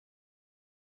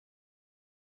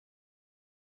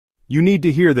You need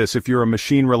to hear this if you're a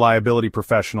machine reliability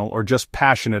professional or just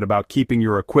passionate about keeping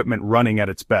your equipment running at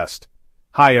its best.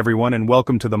 Hi everyone and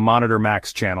welcome to the Monitor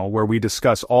Max channel where we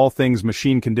discuss all things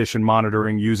machine condition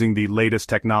monitoring using the latest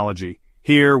technology.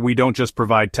 Here, we don't just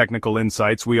provide technical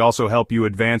insights, we also help you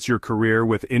advance your career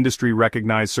with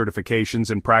industry-recognized certifications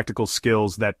and practical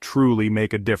skills that truly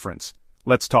make a difference.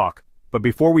 Let's talk. But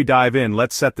before we dive in,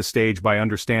 let's set the stage by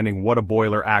understanding what a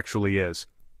boiler actually is.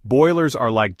 Boilers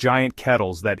are like giant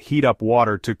kettles that heat up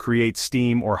water to create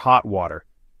steam or hot water.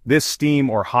 This steam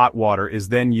or hot water is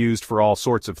then used for all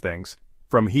sorts of things,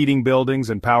 from heating buildings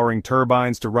and powering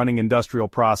turbines to running industrial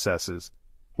processes.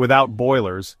 Without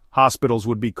boilers, hospitals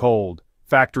would be cold,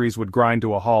 factories would grind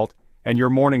to a halt, and your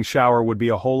morning shower would be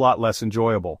a whole lot less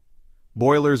enjoyable.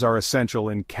 Boilers are essential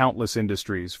in countless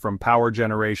industries, from power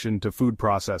generation to food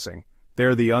processing.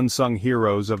 They're the unsung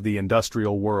heroes of the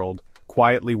industrial world,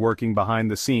 quietly working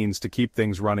behind the scenes to keep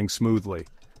things running smoothly.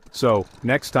 So,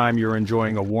 next time you're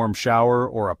enjoying a warm shower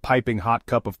or a piping hot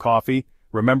cup of coffee,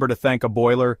 remember to thank a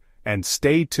boiler, and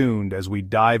stay tuned as we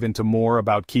dive into more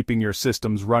about keeping your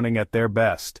systems running at their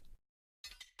best.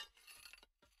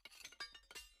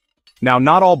 Now,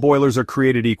 not all boilers are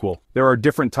created equal. There are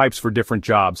different types for different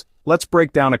jobs. Let's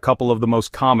break down a couple of the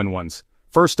most common ones.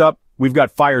 First up, we've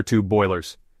got fire tube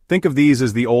boilers. Think of these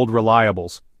as the old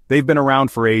reliables. They've been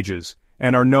around for ages,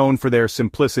 and are known for their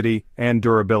simplicity and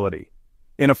durability.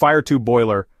 In a fire tube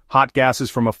boiler, hot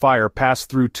gases from a fire pass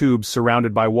through tubes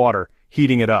surrounded by water,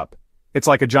 heating it up. It's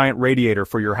like a giant radiator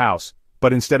for your house,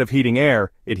 but instead of heating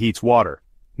air, it heats water.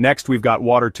 Next, we've got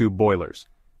water tube boilers.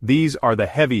 These are the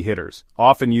heavy hitters,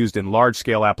 often used in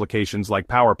large-scale applications like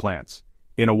power plants.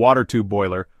 In a water tube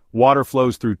boiler, water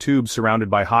flows through tubes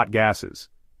surrounded by hot gases.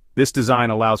 This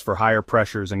design allows for higher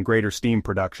pressures and greater steam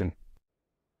production.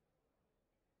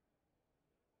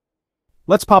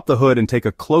 Let's pop the hood and take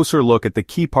a closer look at the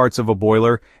key parts of a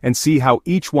boiler and see how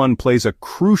each one plays a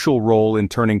crucial role in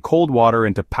turning cold water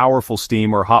into powerful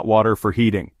steam or hot water for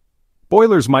heating.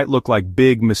 Boilers might look like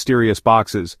big, mysterious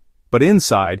boxes, but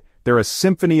inside, they're a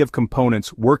symphony of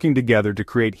components working together to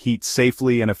create heat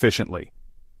safely and efficiently.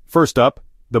 First up,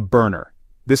 the burner.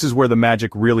 This is where the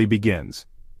magic really begins.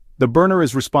 The burner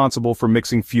is responsible for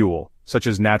mixing fuel, such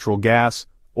as natural gas,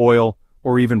 oil,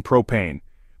 or even propane,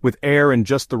 with air in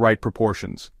just the right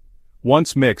proportions.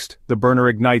 Once mixed, the burner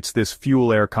ignites this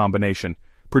fuel-air combination,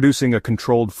 producing a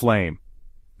controlled flame.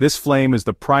 This flame is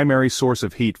the primary source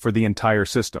of heat for the entire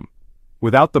system.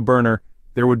 Without the burner,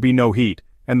 there would be no heat,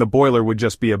 and the boiler would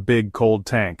just be a big cold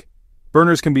tank.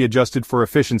 Burners can be adjusted for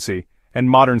efficiency,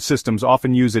 and modern systems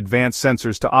often use advanced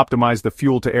sensors to optimize the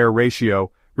fuel-to-air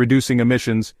ratio, reducing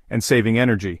emissions and saving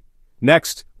energy.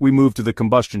 Next, we move to the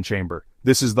combustion chamber.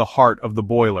 This is the heart of the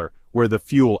boiler, where the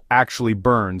fuel actually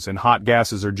burns and hot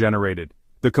gases are generated.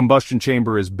 The combustion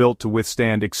chamber is built to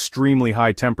withstand extremely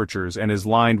high temperatures and is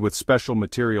lined with special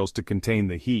materials to contain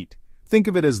the heat. Think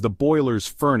of it as the boiler's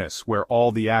furnace where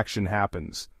all the action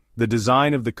happens. The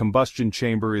design of the combustion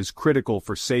chamber is critical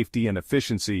for safety and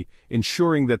efficiency,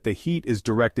 ensuring that the heat is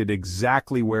directed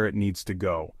exactly where it needs to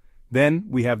go. Then,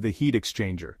 we have the heat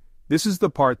exchanger. This is the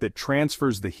part that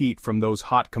transfers the heat from those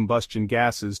hot combustion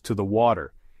gases to the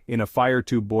water. In a fire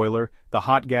tube boiler, the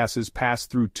hot gases pass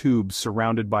through tubes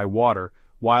surrounded by water,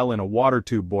 while in a water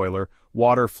tube boiler,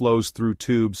 water flows through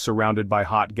tubes surrounded by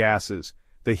hot gases.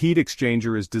 The heat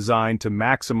exchanger is designed to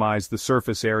maximize the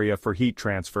surface area for heat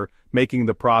transfer, making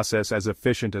the process as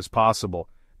efficient as possible.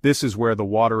 This is where the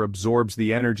water absorbs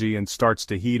the energy and starts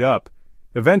to heat up,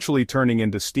 eventually turning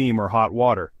into steam or hot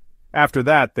water. After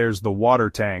that, there's the water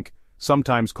tank,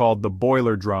 sometimes called the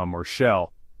boiler drum or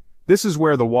shell. This is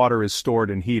where the water is stored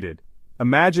and heated.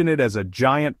 Imagine it as a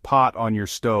giant pot on your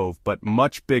stove, but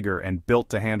much bigger and built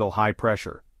to handle high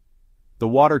pressure. The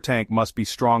water tank must be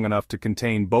strong enough to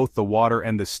contain both the water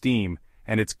and the steam,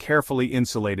 and it's carefully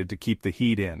insulated to keep the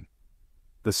heat in.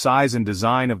 The size and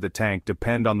design of the tank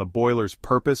depend on the boiler's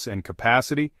purpose and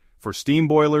capacity. For steam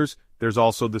boilers, there's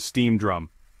also the steam drum.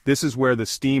 This is where the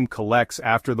steam collects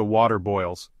after the water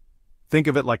boils. Think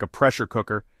of it like a pressure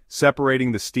cooker,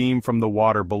 separating the steam from the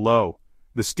water below.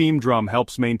 The steam drum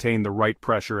helps maintain the right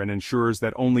pressure and ensures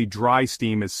that only dry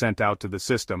steam is sent out to the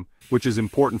system, which is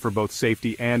important for both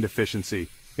safety and efficiency.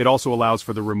 It also allows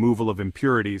for the removal of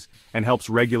impurities and helps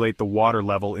regulate the water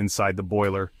level inside the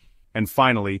boiler. And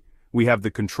finally, we have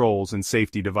the controls and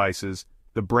safety devices,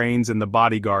 the brains and the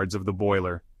bodyguards of the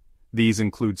boiler. These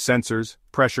include sensors,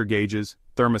 pressure gauges,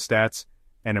 thermostats,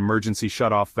 and emergency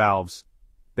shutoff valves.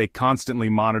 They constantly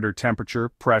monitor temperature,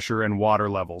 pressure, and water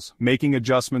levels, making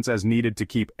adjustments as needed to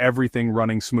keep everything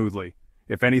running smoothly.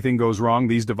 If anything goes wrong,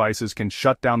 these devices can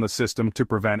shut down the system to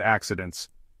prevent accidents.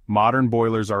 Modern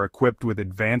boilers are equipped with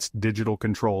advanced digital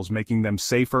controls, making them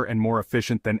safer and more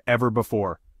efficient than ever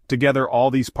before. Together, all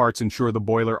these parts ensure the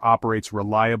boiler operates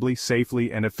reliably,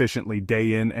 safely, and efficiently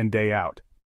day in and day out.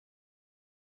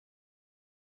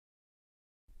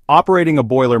 Operating a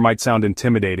boiler might sound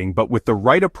intimidating, but with the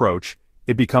right approach,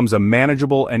 it becomes a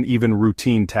manageable and even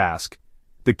routine task.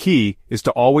 The key is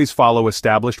to always follow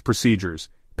established procedures,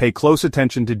 pay close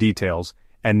attention to details,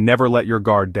 and never let your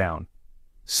guard down.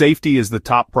 Safety is the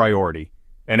top priority,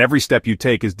 and every step you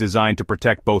take is designed to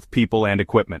protect both people and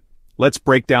equipment. Let's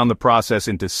break down the process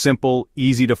into simple,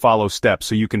 easy-to-follow steps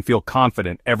so you can feel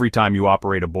confident every time you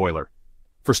operate a boiler.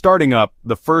 For starting up,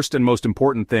 the first and most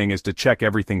important thing is to check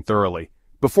everything thoroughly.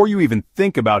 Before you even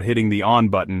think about hitting the on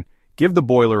button, give the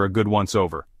boiler a good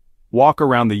once-over. Walk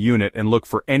around the unit and look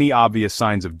for any obvious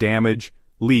signs of damage,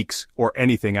 leaks, or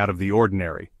anything out of the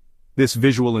ordinary. This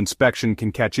visual inspection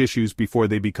can catch issues before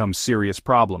they become serious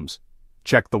problems.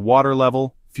 Check the water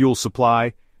level, fuel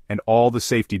supply, and all the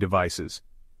safety devices.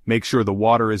 Make sure the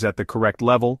water is at the correct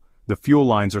level, the fuel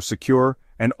lines are secure,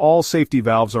 and all safety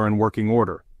valves are in working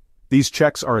order. These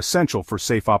checks are essential for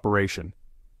safe operation.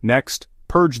 Next,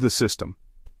 purge the system.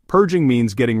 Purging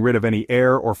means getting rid of any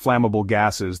air or flammable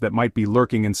gases that might be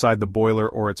lurking inside the boiler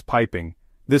or its piping.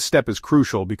 This step is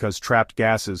crucial because trapped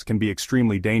gases can be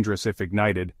extremely dangerous if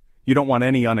ignited. You don't want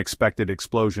any unexpected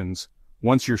explosions.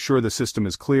 Once you're sure the system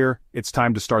is clear, it's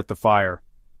time to start the fire.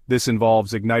 This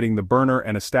involves igniting the burner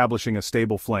and establishing a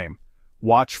stable flame.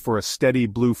 Watch for a steady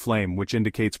blue flame, which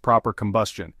indicates proper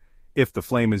combustion. If the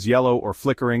flame is yellow or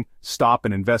flickering, stop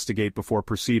and investigate before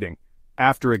proceeding.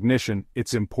 After ignition,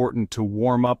 it's important to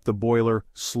warm up the boiler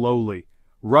slowly.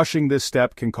 Rushing this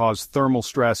step can cause thermal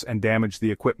stress and damage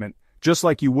the equipment. Just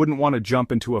like you wouldn't want to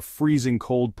jump into a freezing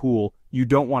cold pool, you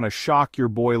don't want to shock your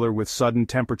boiler with sudden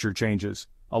temperature changes.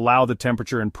 Allow the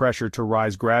temperature and pressure to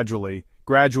rise gradually.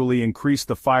 Gradually increase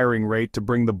the firing rate to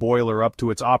bring the boiler up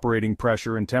to its operating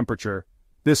pressure and temperature.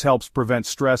 This helps prevent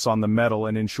stress on the metal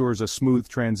and ensures a smooth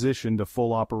transition to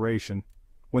full operation.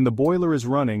 When the boiler is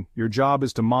running, your job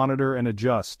is to monitor and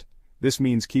adjust. This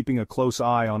means keeping a close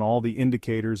eye on all the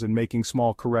indicators and making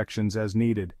small corrections as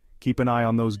needed. Keep an eye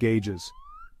on those gauges.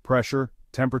 Pressure,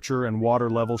 temperature, and water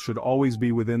level should always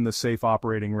be within the safe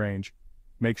operating range.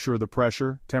 Make sure the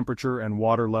pressure, temperature, and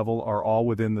water level are all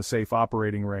within the safe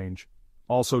operating range.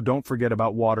 Also, don't forget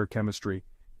about water chemistry.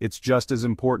 It's just as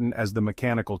important as the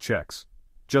mechanical checks.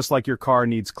 Just like your car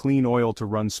needs clean oil to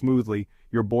run smoothly,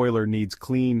 your boiler needs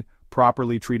clean,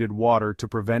 properly treated water to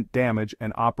prevent damage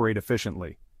and operate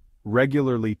efficiently.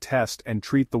 Regularly test and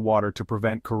treat the water to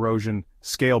prevent corrosion,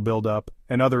 scale buildup,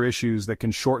 and other issues that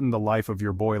can shorten the life of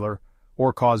your boiler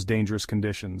or cause dangerous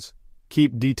conditions.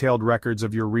 Keep detailed records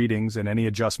of your readings and any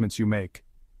adjustments you make.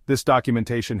 This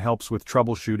documentation helps with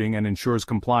troubleshooting and ensures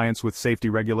compliance with safety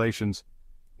regulations.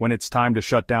 When it's time to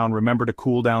shut down, remember to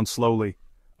cool down slowly.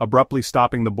 Abruptly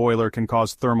stopping the boiler can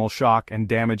cause thermal shock and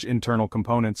damage internal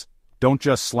components. Don't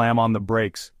just slam on the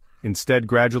brakes. Instead,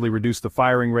 gradually reduce the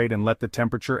firing rate and let the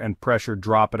temperature and pressure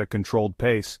drop at a controlled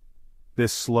pace.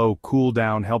 This slow cool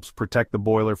down helps protect the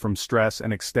boiler from stress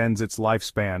and extends its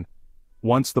lifespan.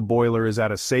 Once the boiler is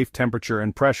at a safe temperature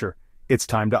and pressure, it's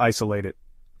time to isolate it.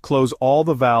 Close all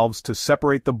the valves to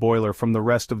separate the boiler from the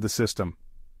rest of the system.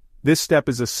 This step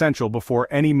is essential before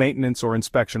any maintenance or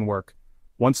inspection work.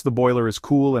 Once the boiler is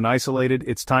cool and isolated,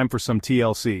 it's time for some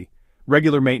TLC.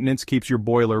 Regular maintenance keeps your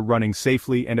boiler running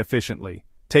safely and efficiently.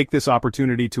 Take this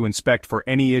opportunity to inspect for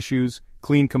any issues,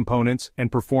 clean components, and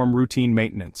perform routine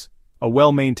maintenance. A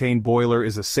well-maintained boiler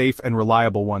is a safe and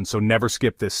reliable one, so never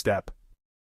skip this step.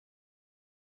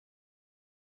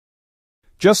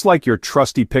 Just like your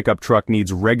trusty pickup truck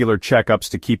needs regular checkups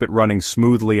to keep it running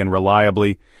smoothly and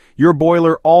reliably, your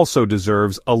boiler also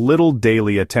deserves a little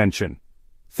daily attention.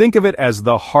 Think of it as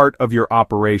the heart of your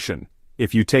operation.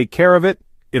 If you take care of it,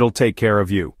 it'll take care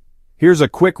of you. Here's a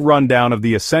quick rundown of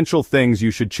the essential things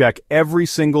you should check every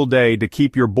single day to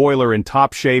keep your boiler in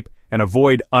top shape and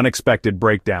avoid unexpected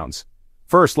breakdowns.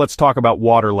 First, let's talk about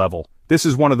water level. This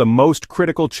is one of the most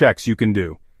critical checks you can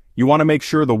do. You want to make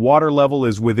sure the water level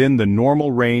is within the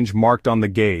normal range marked on the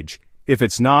gauge. If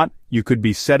it's not, you could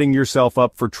be setting yourself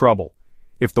up for trouble.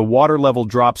 If the water level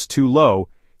drops too low,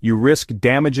 you risk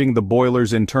damaging the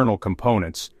boiler's internal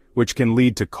components, which can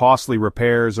lead to costly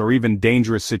repairs or even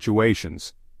dangerous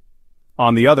situations.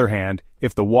 On the other hand,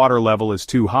 if the water level is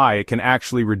too high, it can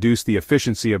actually reduce the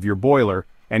efficiency of your boiler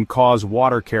and cause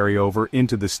water carryover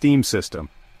into the steam system,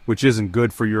 which isn't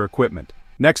good for your equipment.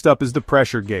 Next up is the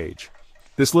pressure gauge.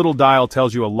 This little dial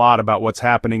tells you a lot about what's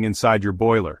happening inside your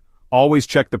boiler. Always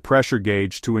check the pressure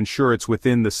gauge to ensure it's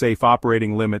within the safe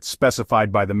operating limits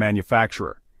specified by the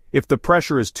manufacturer. If the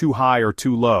pressure is too high or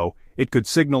too low, it could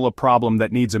signal a problem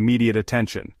that needs immediate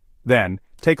attention. Then,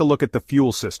 take a look at the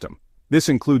fuel system. This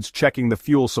includes checking the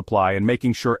fuel supply and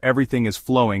making sure everything is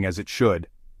flowing as it should.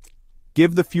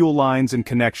 Give the fuel lines and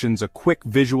connections a quick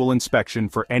visual inspection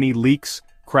for any leaks,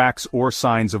 cracks, or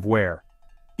signs of wear.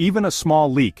 Even a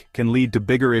small leak can lead to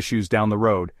bigger issues down the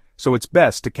road, so it's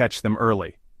best to catch them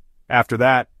early. After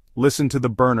that, listen to the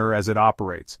burner as it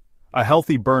operates. A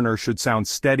healthy burner should sound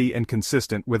steady and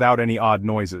consistent without any odd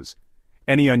noises.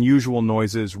 Any unusual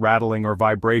noises, rattling, or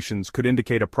vibrations could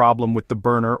indicate a problem with the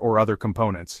burner or other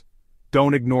components.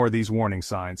 Don't ignore these warning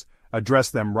signs. Address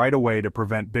them right away to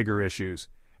prevent bigger issues.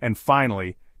 And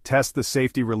finally, test the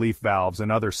safety relief valves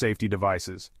and other safety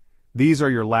devices. These are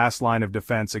your last line of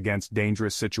defense against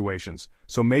dangerous situations,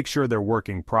 so make sure they're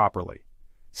working properly.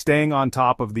 Staying on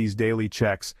top of these daily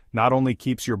checks not only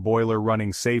keeps your boiler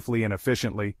running safely and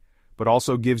efficiently, but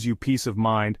also gives you peace of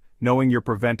mind knowing you're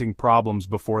preventing problems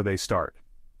before they start.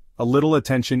 A little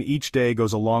attention each day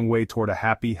goes a long way toward a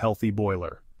happy, healthy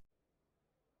boiler.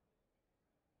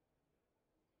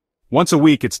 Once a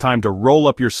week, it's time to roll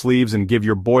up your sleeves and give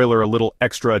your boiler a little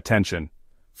extra attention.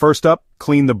 First up,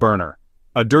 clean the burner.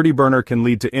 A dirty burner can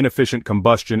lead to inefficient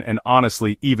combustion and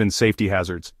honestly, even safety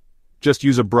hazards. Just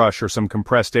use a brush or some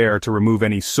compressed air to remove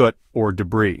any soot or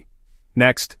debris.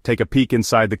 Next, take a peek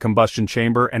inside the combustion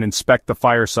chamber and inspect the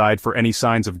fire side for any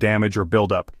signs of damage or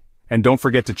buildup. And don't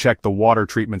forget to check the water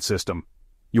treatment system.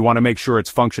 You want to make sure it's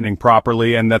functioning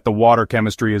properly and that the water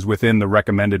chemistry is within the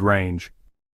recommended range.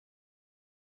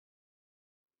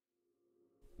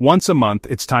 Once a month,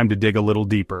 it's time to dig a little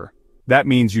deeper. That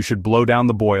means you should blow down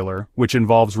the boiler, which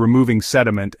involves removing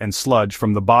sediment and sludge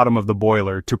from the bottom of the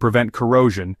boiler to prevent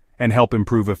corrosion and help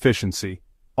improve efficiency.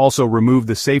 Also, remove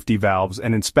the safety valves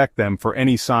and inspect them for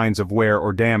any signs of wear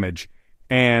or damage.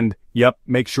 And,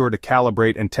 make sure to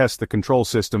calibrate and test the control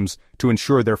systems to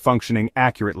ensure they're functioning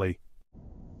accurately.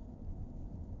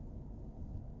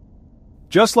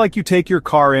 Just like you take your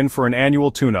car in for an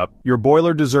annual tune-up, your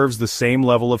boiler deserves the same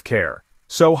level of care.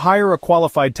 So hire a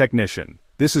qualified technician.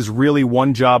 This is really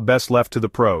one job best left to the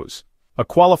pros. A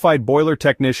qualified boiler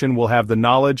technician will have the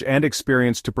knowledge and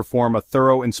experience to perform a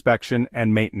thorough inspection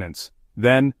and maintenance.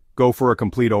 Then, go for a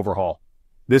complete overhaul.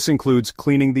 This includes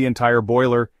cleaning the entire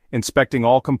boiler, inspecting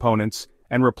all components,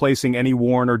 and replacing any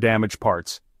worn or damaged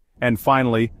parts. And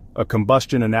finally, a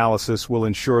combustion analysis will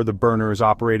ensure the burner is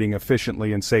operating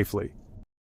efficiently and safely.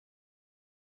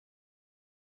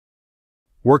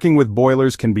 Working with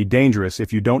boilers can be dangerous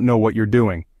if you don't know what you're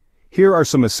doing. Here are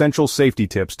some essential safety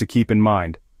tips to keep in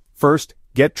mind. First,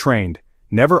 get trained.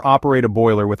 Never operate a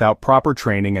boiler without proper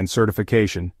training and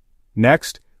certification.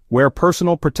 Next, wear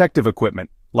personal protective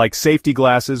equipment, like safety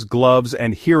glasses, gloves,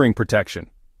 and hearing protection.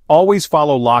 Always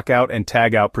follow lockout and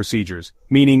tagout procedures,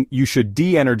 meaning you should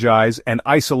de-energize and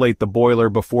isolate the boiler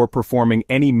before performing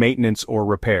any maintenance or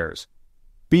repairs.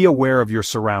 Be aware of your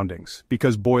surroundings,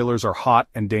 because boilers are hot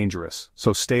and dangerous,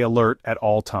 so stay alert at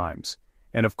all times.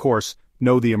 And of course,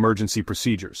 know the emergency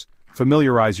procedures.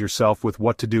 Familiarize yourself with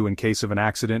what to do in case of an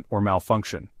accident or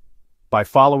malfunction. By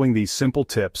following these simple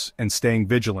tips and staying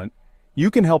vigilant, you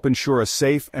can help ensure a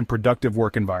safe and productive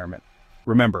work environment.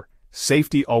 Remember,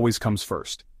 safety always comes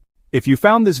first. If you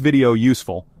found this video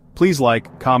useful, please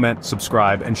like, comment,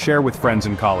 subscribe, and share with friends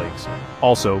and colleagues.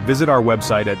 Also, visit our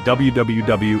website at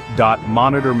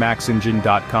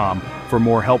www.monitormaxengine.com for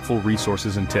more helpful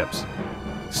resources and tips.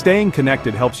 Staying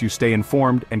connected helps you stay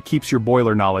informed and keeps your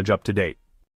boiler knowledge up to date.